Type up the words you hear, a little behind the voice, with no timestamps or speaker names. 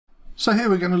So here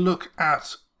we're going to look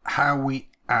at how we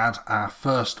add our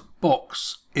first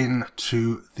box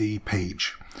into the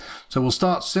page. So we'll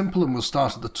start simple and we'll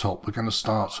start at the top. We're going to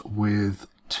start with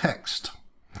text.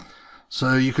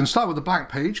 So you can start with a blank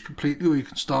page completely, or you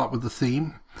can start with the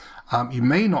theme. You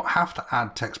may not have to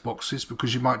add text boxes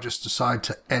because you might just decide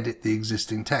to edit the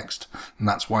existing text, and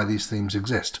that's why these themes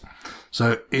exist.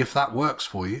 So if that works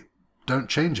for you, don't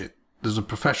change it. There's a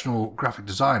professional graphic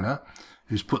designer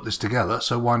who's put this together,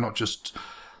 so why not just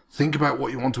think about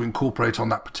what you want to incorporate on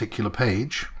that particular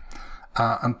page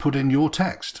and put in your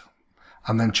text,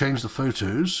 and then change the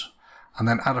photos, and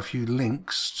then add a few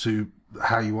links to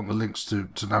how you want the links to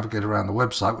navigate around the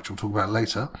website, which we'll talk about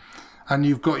later, and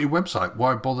you've got your website.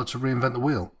 Why bother to reinvent the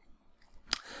wheel?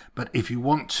 But if you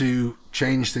want to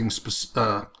change things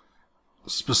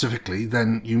specifically,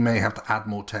 then you may have to add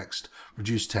more text,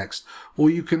 reduce text, or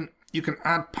you can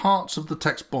add parts of the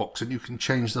text box and you can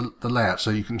change the layout. So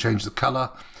you can change the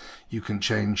color, you can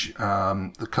change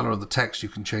the color of the text, you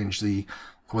can change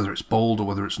whether it's bold or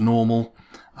whether it's normal.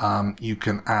 You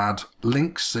can add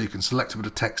links, so you can select a bit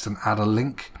of text and add a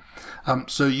link.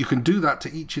 So you can do that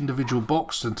to each individual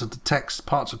box and to the text,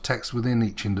 parts of text within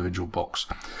each individual box.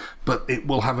 But it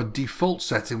will have a default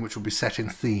setting which will be set in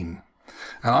theme.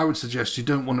 And I would suggest you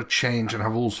don't want to change and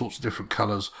have all sorts of different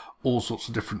colors, all sorts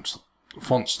of different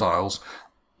font styles,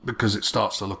 because it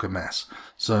starts to look a mess.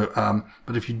 So,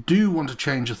 but if you do want to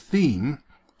change a theme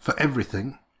for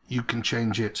everything, you can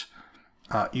change it.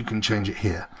 You can change it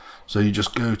here. So you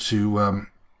just go to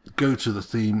the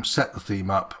theme, set the theme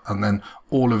up, and then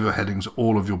all of your headings,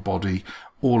 all of your body,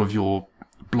 all of your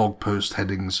blog post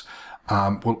headings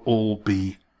will all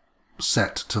be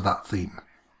set to that theme.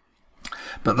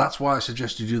 But that's why I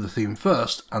suggest you do the theme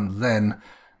first and then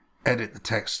edit the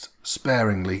text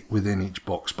sparingly within each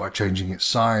box by changing its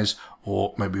size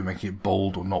or maybe making it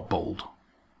bold or not bold.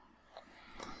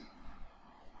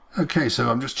 Okay, so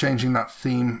I'm just changing that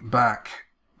theme back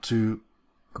to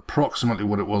approximately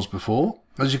what it was before.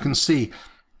 As you can see,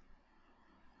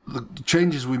 the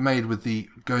changes we made with the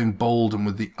going bold and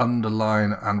with the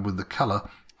underline and with the color,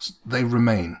 they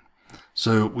remain.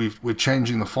 So we're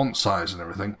changing the font size and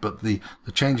everything, but the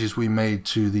changes we made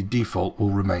to the default will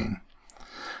remain.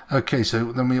 Okay,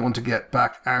 so then we want to get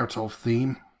back out of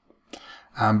theme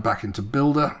and back into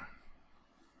builder.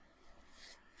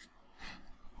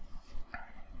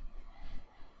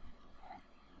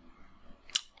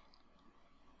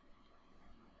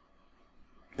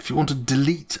 If you want to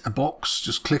delete a box,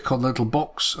 just click on the little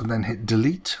box and then hit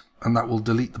delete, and that will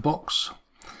delete the box.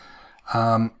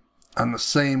 And the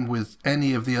same with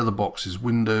any of the other boxes,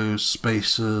 windows,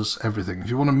 spacers, everything. If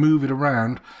you want to move it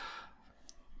around,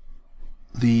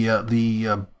 the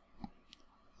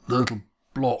little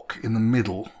block in the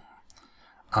middle,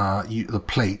 the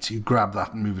plate, you grab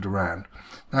that and move it around.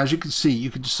 Now, as you can see, you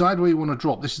can decide where you want to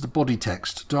drop. This is the body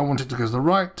text. Do I want it to go to the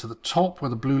right, to the top where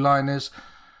the blue line is,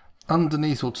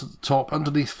 underneath or to the top,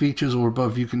 underneath features or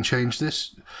above? You can change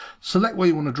this. Select where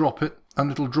you want to drop it and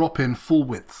it'll drop in full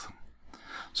width.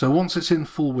 So once it's in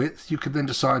full width, you can then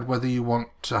decide whether you want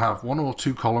to have 1 or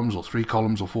 2 columns or 3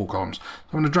 columns or 4 columns. So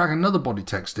I'm going to drag another body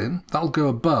text in. That'll go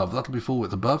above. That'll be full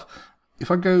width above. If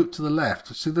I go to the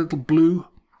left, see the little blue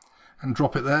and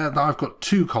drop it there? Now I've got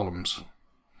 2 columns.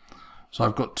 So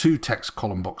I've got 2 text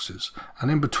column boxes. And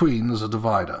in between there's a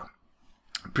divider.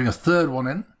 Bring a third one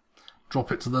in. Drop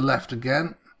it to the left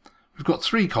again. We've got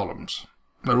 3 columns.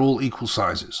 They're all equal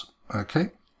sizes. Okay.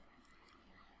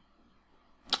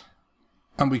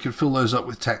 And we can fill those up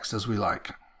with text as we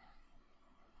like.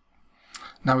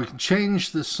 Now we can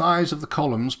change the size of the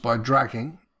columns by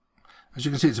dragging. As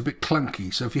you can see, it's a bit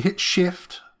clunky. So if you hit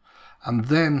Shift and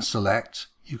then select,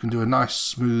 you can do a nice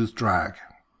smooth drag.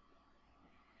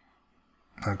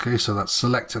 Okay, so that's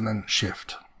select and then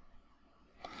Shift.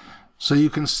 So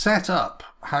you can set up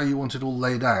how you want it all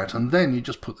laid out, and then you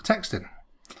just put the text in.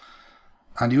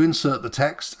 And you insert the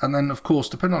text, and then of course,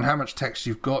 depending on how much text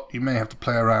you've got, you may have to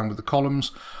play around with the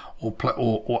columns, or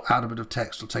add a bit of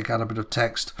text, or take out a bit of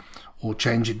text, or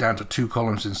change it down to 2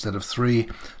 columns instead of 3,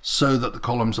 so that the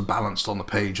columns are balanced on the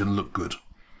page and look good.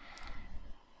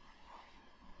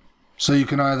 So you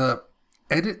can either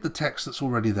edit the text that's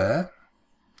already there,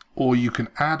 or you can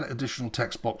add additional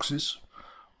text boxes,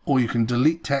 or you can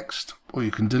delete text, or you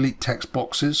can delete text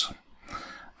boxes.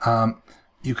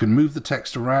 You can move the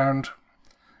text around.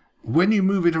 When you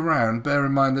move it around, bear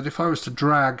in mind that if I was to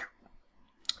drag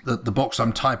the box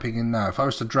I'm typing in now, if I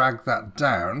was to drag that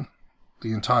down,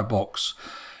 the entire box,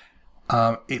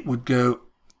 it would go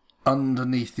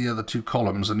underneath the other 2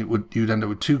 columns, and you'd end up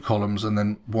with 2 columns and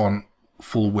then 1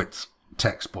 full width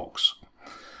text box.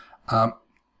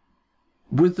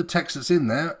 With the text that's in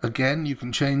there, again, you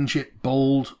can change it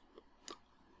bold,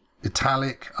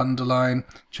 italic, underline,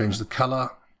 change the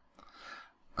color.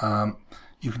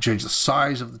 You can change the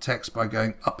size of the text by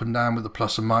going up and down with the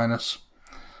plus and minus.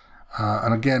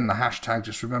 And again, the hashtag,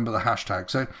 just remember the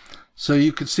hashtag. So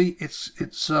you can see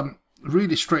it's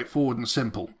really straightforward and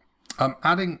simple.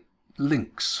 Adding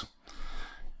links.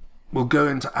 We'll go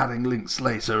into adding links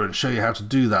later and show you how to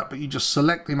do that, but you just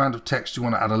select the amount of text you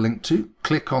want to add a link to,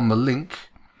 click on the link,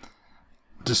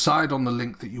 decide on the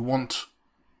link that you want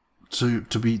to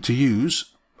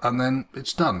use, and then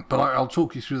it's done. But I'll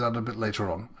talk you through that a bit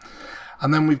later on.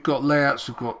 And then we've got layouts,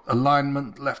 we've got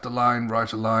alignment, left align,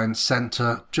 right align,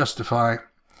 center, justify,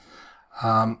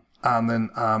 and then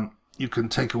you can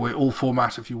take away all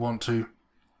format if you want to.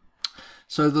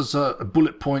 So there's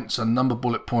bullet points and number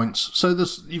bullet points. So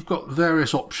you've got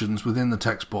various options within the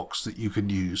text box that you can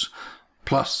use,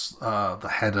 plus the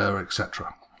header,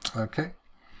 etc. Okay.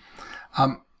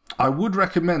 I would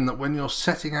recommend that when you're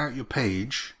setting out your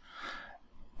page,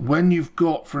 when you've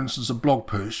got, for instance, a blog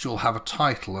post, you'll have a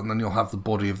title and then you'll have the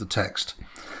body of the text.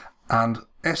 And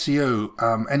SEO,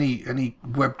 any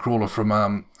web crawler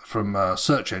from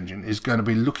search engine is going to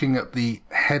be looking at the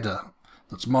header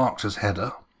that's marked as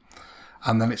header,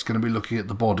 and then it's going to be looking at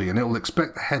the body, and it will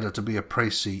expect the header to be a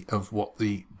précis of what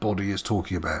the body is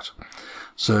talking about.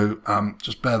 So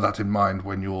just bear that in mind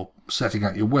when you're setting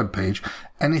out your web page.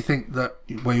 Anything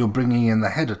where you're bringing in the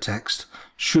header text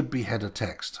should be header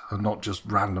text and not just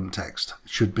random text. It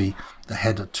should be the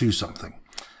header to something,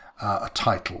 a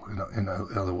title, in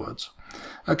other words.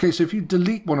 Okay, so if you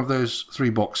delete one of those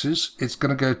 3 boxes, it's going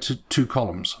to go to 2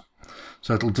 columns.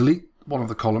 So it'll delete one of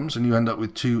the columns and you end up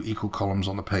with 2 equal columns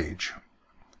on the page.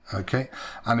 Okay,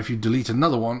 and if you delete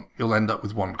another one, you'll end up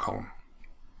with 1 column.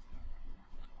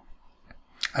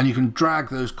 And you can drag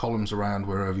those columns around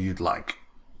wherever you'd like.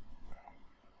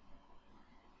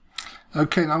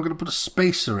 Okay, now I'm going to put a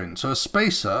spacer in. So a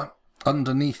spacer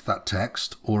underneath that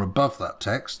text, or above that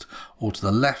text, or to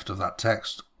the left of that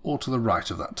text, or to the right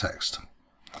of that text.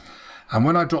 And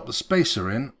when I drop the spacer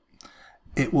in,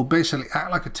 it will basically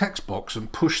act like a text box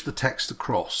and push the text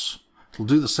across. It'll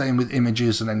do the same with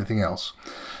images and anything else.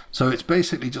 So it's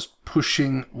basically just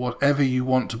pushing whatever you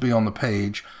want to be on the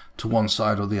page to one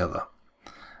side or the other.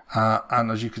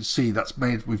 And as you can see,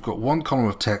 we've got 1 column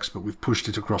of text, but we've pushed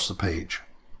it across the page.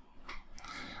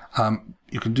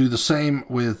 You can do the same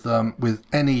with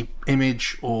any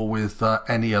image or with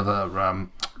any other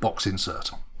box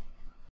insert.